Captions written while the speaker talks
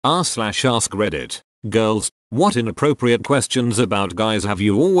r/ask Reddit. Girls, what inappropriate questions about guys have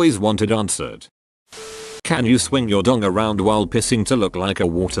you always wanted answered? Can you swing your dong around while pissing to look like a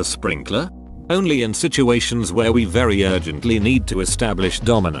water sprinkler? Only in situations where we very urgently need to establish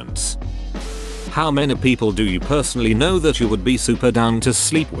dominance. How many people do you personally know that you would be super down to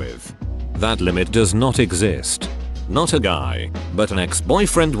sleep with? That limit does not exist. Not a guy, but an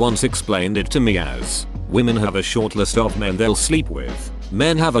ex-boyfriend once explained it to me as, women have a short list of men they'll sleep with.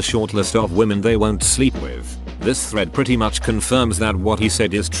 Men have a short list of women they won't sleep with. This thread pretty much confirms that what he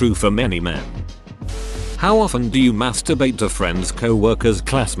said is true for many men. How often do you masturbate to friends, co-workers,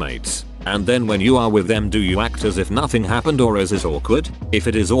 classmates? And then when you are with them, do you act as if nothing happened, or is it awkward? If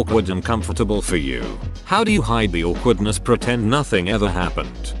it is awkward and comfortable for you, how do you hide the awkwardness, pretend nothing ever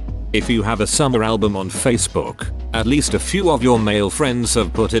happened? If you have a summer album on Facebook, at least a few of your male friends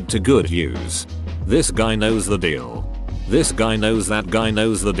have put it to good use. This guy knows the deal. This guy knows that guy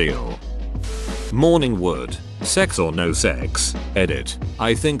knows the deal. Morning wood. Sex or no sex? Edit.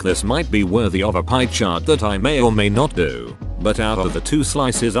 I think this might be worthy of a pie chart that I may or may not do. But out of the two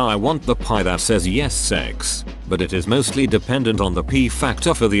slices, I want the pie that says yes, sex. But it is mostly dependent on the P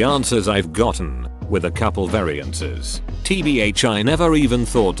factor for the answers I've gotten, with a couple variances. TBH, I never even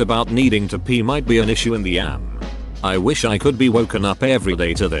thought about needing to pee might be an issue in the AM. I wish I could be woken up every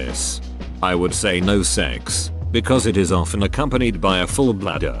day to this. I would say no sex, because it is often accompanied by a full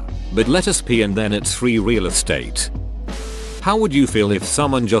bladder. But let us pee and then it's free real estate. How would you feel if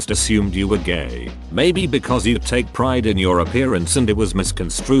someone just assumed you were gay? Maybe because you take pride in your appearance and it was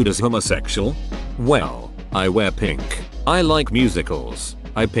misconstrued as homosexual? Well, I wear pink. I like musicals.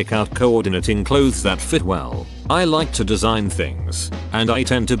 I pick out coordinating clothes that fit well. I like to design things. And I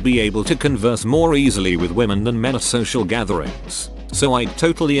tend to be able to converse more easily with women than men at social gatherings. So I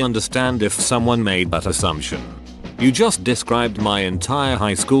totally understand if someone made that assumption. You just described my entire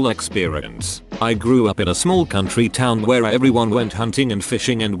high school experience. I grew up in a small country town where everyone went hunting and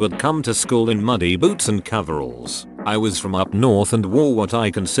fishing and would come to school in muddy boots and coveralls. I was from up north and wore what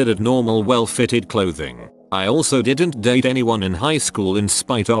I considered normal, well-fitted clothing. I also didn't date anyone in high school in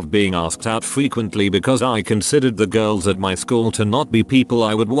spite of being asked out frequently because I considered the girls at my school to not be people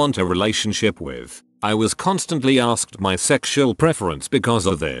I would want a relationship with. I was constantly asked my sexual preference because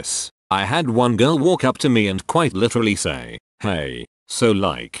of this. I had one girl walk up to me and quite literally say, "Hey, so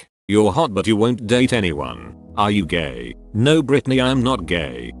like, you're hot but you won't date anyone. Are you gay?" No, Brittany, I'm not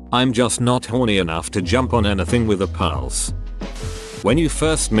gay. I'm just not horny enough to jump on anything with a pulse. When you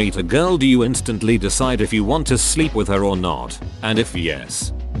first meet a girl, do you instantly decide if you want to sleep with her or not? And if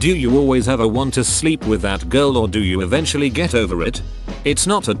yes, do you always ever want to sleep with that girl, or do you eventually get over it? It's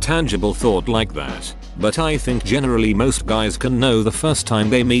not a tangible thought like that, but I think generally most guys can know the first time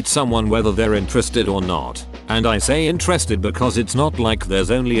they meet someone whether they're interested or not. And I say interested because it's not like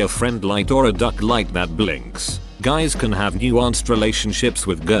there's only a friend light or a duck light that blinks. Guys can have nuanced relationships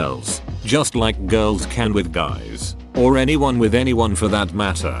with girls, just like girls can with guys. Or anyone with anyone for that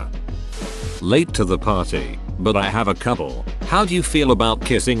matter. Late to the party, but I have a couple. How do you feel about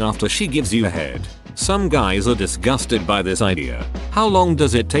kissing after she gives you a head? Some guys are disgusted by this idea. How long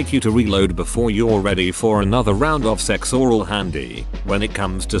does it take you to reload before you're ready for another round of sex, oral handy? When it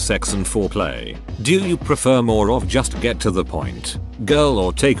comes to sex and foreplay, do you prefer more of just get to the point, girl,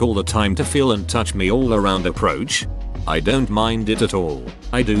 or take all the time to feel and touch me all around approach? I don't mind it at all.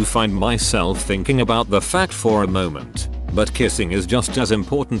 I do find myself thinking about the fact for a moment. But kissing is just as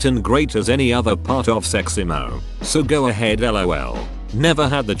important and great as any other part of sex, so go ahead, lol. Never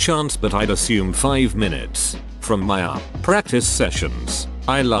had the chance, but I'd assume 5 minutes. From my practice sessions,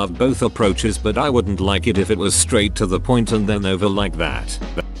 I love both approaches, but I wouldn't like it if it was straight to the point and then over like that.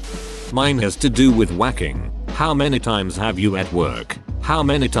 Mine has to do with whacking. How many times have you at work? How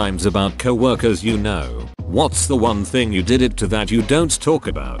many times about coworkers you know? What's the one thing you did it to that you don't talk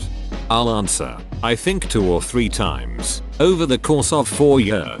about? I'll answer. I think 2 or 3 times. Over the course of 4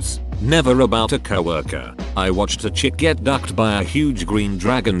 years. Never about a coworker. I watched a chick get ducked by a huge green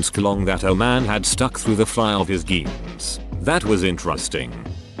dragon schlong that a man had stuck through the fly of his jeans. That was interesting.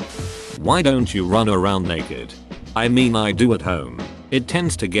 Why don't you run around naked? I mean, I do at home. It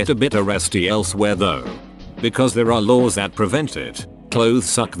tends to get a bit arresty elsewhere though. Because there are laws that prevent it. Clothes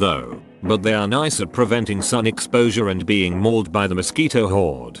suck though, but they are nice at preventing sun exposure and being mauled by the mosquito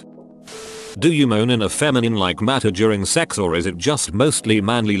horde. Do you moan in a feminine-like manner during sex, or is it just mostly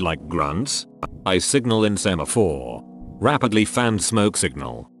manly like grunts? I signal in semaphore. Rapidly fanned smoke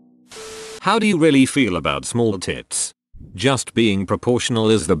signal. How do you really feel about small tits? Just being proportional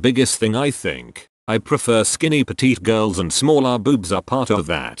is the biggest thing, I think. I prefer skinny petite girls and smaller boobs are part of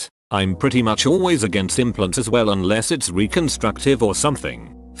that. I'm pretty much always against implants as well, unless it's reconstructive or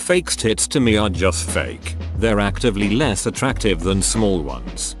something. Fake tits to me are just fake. They're actively less attractive than small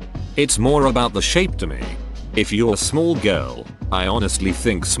ones. It's more about the shape to me. If you're a small girl, I honestly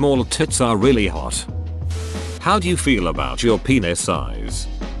think small tits are really hot. How do you feel about your penis size?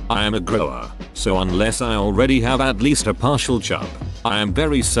 I am a grower, so unless I already have at least a partial chub, I am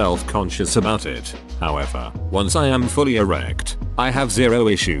very self-conscious about it. However, once I am fully erect, I have zero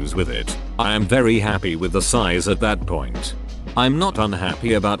issues with it. I am very happy with the size at that point. I'm not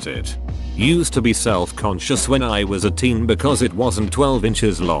unhappy about it. Used to be self-conscious when I was a teen because it wasn't 12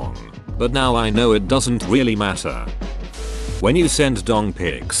 inches long, but now I know it doesn't really matter. When you send dong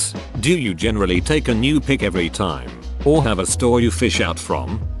pics, do you generally take a new pic every time, or have a store you fish out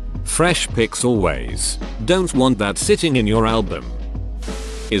from? Fresh pics always. Don't want that sitting in your album.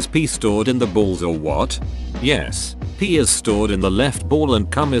 Is pee stored in the balls or what? Yes, pee is stored in the left ball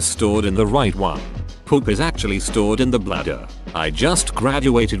and cum is stored in the right one. Poop is actually stored in the bladder. I just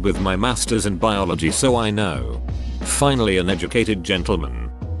graduated with my master's in biology, so I know. Finally an educated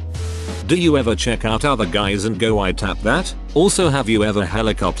gentleman. Do you ever check out other guys and go, I tap that? Also, have you ever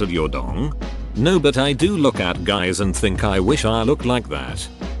helicoptered your dong? No, but I do look at guys and think I wish I looked like that.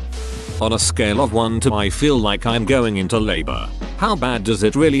 On a scale of 1 to I feel like I'm going into labor. How bad does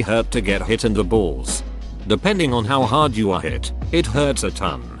it really hurt to get hit in the balls? Depending on how hard you are hit, it hurts a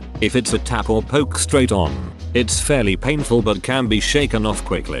ton. If it's a tap or poke straight on, it's fairly painful but can be shaken off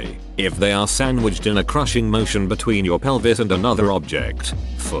quickly. If they are sandwiched in a crushing motion between your pelvis and another object,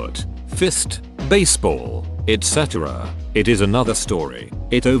 foot, fist, baseball, etc., it is another story.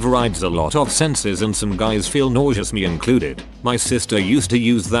 It overrides a lot of senses and some guys feel nauseous, me included. My sister used to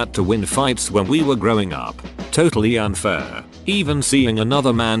use that to win fights when we were growing up. Totally unfair. Even seeing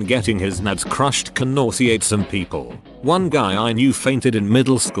another man getting his nads crushed can nauseate some people. One guy I knew fainted in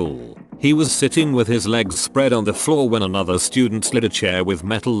middle school. He was sitting with his legs spread on the floor when another student slid a chair with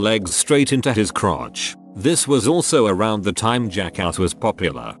metal legs straight into his crotch. This was also around the time Jackass was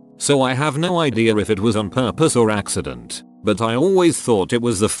popular, so I have no idea if it was on purpose or accident, but I always thought it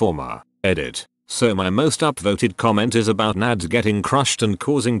was the former. Edit. So my most upvoted comment is about nads getting crushed and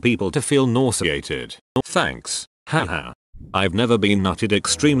causing people to feel nauseated. Thanks. Haha. I've never been nutted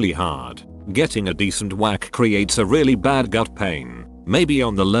extremely hard. Getting a decent whack creates a really bad gut pain. Maybe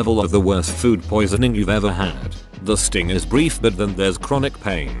on the level of the worst food poisoning you've ever had. The sting is brief, but then there's chronic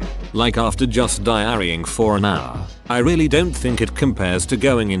pain. Like after just diarrheaing for an hour. I really don't think it compares to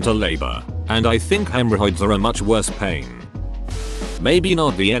going into labor. And I think hemorrhoids are a much worse pain. Maybe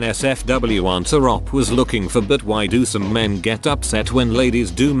not the NSFW answer Op was looking for, but why do some men get upset when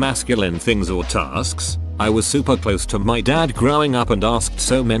ladies do masculine things or tasks? I was super close to my dad growing up and asked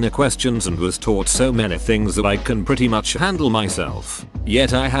so many questions and was taught so many things that I can pretty much handle myself.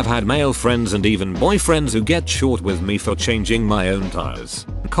 Yet I have had male friends and even boyfriends who get short with me for changing my own tires.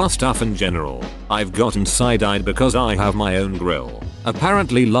 Car stuff in general. I've gotten side-eyed because I have my own grill.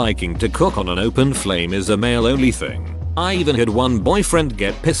 Apparently liking to cook on an open flame is a male only thing. I even had one boyfriend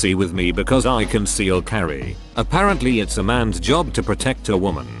get pissy with me because I conceal carry. Apparently it's a man's job to protect a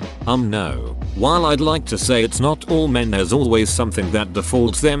woman. No. While I'd like to say it's not all men, there's always something that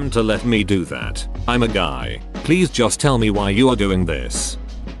defaults them to let me do that. I'm a guy. Please just tell me why you are doing this.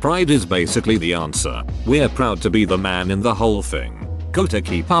 Pride is basically the answer. We're proud to be the man in the whole thing. Go to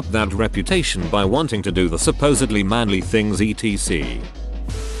keep up that reputation by wanting to do the supposedly manly things etc.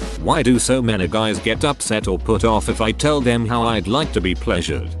 Why do so many guys get upset or put off if I tell them how I'd like to be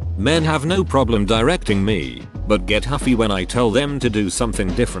pleasured? Men have no problem directing me, but get huffy when I tell them to do something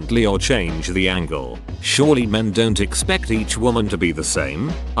differently or change the angle. Surely men don't expect each woman to be the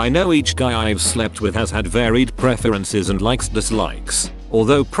same? I know each guy I've slept with has had varied preferences and likes dislikes,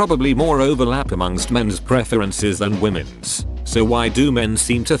 although probably more overlap amongst men's preferences than women's. So why do men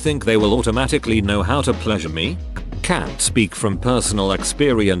seem to think they will automatically know how to pleasure me? Can't speak from personal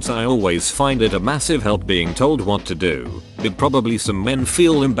experience. I always find it a massive help being told what to do, but probably some men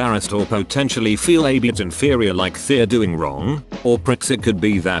feel embarrassed or potentially feel a bit inferior, like they're doing wrong, or pricks, it could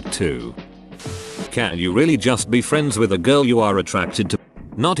be that too. Can you really just be friends with a girl you are attracted to?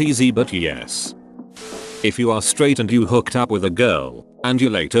 Not easy, but yes. If you are straight and you hooked up with a girl, and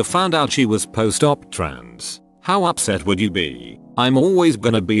you later found out she was post-op trans, how upset would you be? I'm always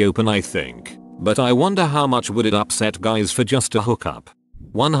gonna be open, I think. But I wonder how much would it upset guys for just a hookup?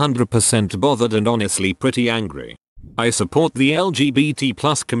 100% bothered and honestly pretty angry. I support the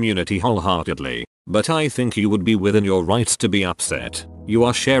LGBT+ community wholeheartedly, but I think you would be within your rights to be upset. You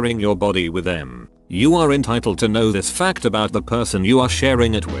are sharing your body with them. You are entitled to know this fact about the person you are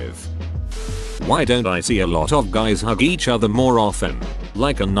sharing it with. Why don't I see a lot of guys hug each other more often?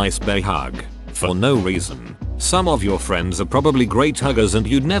 Like a nice bay hug. For no reason. Some of your friends are probably great huggers and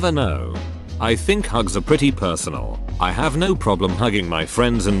you'd never know. I think hugs are pretty personal. I have no problem hugging my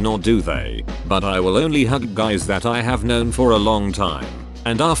friends and nor do they, but I will only hug guys that I have known for a long time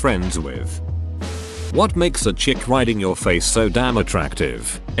and are friends with. What makes a chick riding your face so damn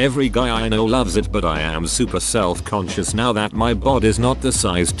attractive? Every guy I know loves it, but I am super self-conscious now that my bod is not the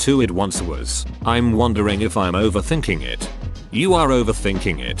size 2 it once was. I'm wondering if I'm overthinking it. You are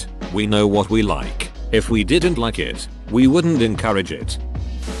overthinking it. We know what we like. If we didn't like it, we wouldn't encourage it.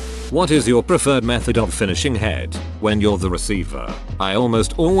 What is your preferred method of finishing head when you're the receiver? I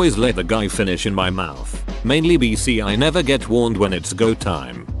almost always let the guy finish in my mouth. Mainly BC I never get warned when it's go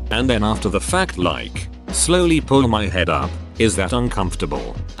time. And then after the fact slowly pull my head up. Is that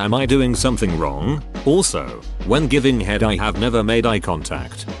uncomfortable? Am I doing something wrong? Also, when giving head I have never made eye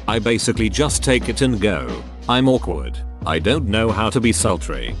contact. I basically just take it and go. I'm awkward. I don't know how to be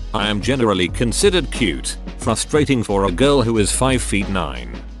sultry. I am generally considered cute. Frustrating for a girl who is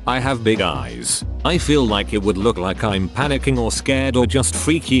 5'9". I have big eyes. I feel like it would look like I'm panicking or scared or just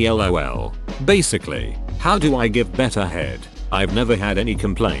freaky lol. Basically, how do I give better head? I've never had any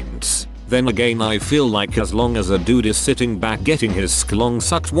complaints. Then again I feel like as long as a dude is sitting back getting his sklong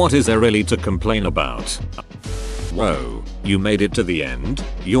sucked, what is there really to complain about? Whoa, you made it to the end?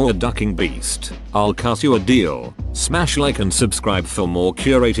 You're a ducking beast. I'll cut you a deal. Smash like and subscribe for more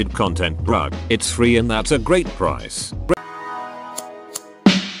curated content, bruh. It's free and that's a great price.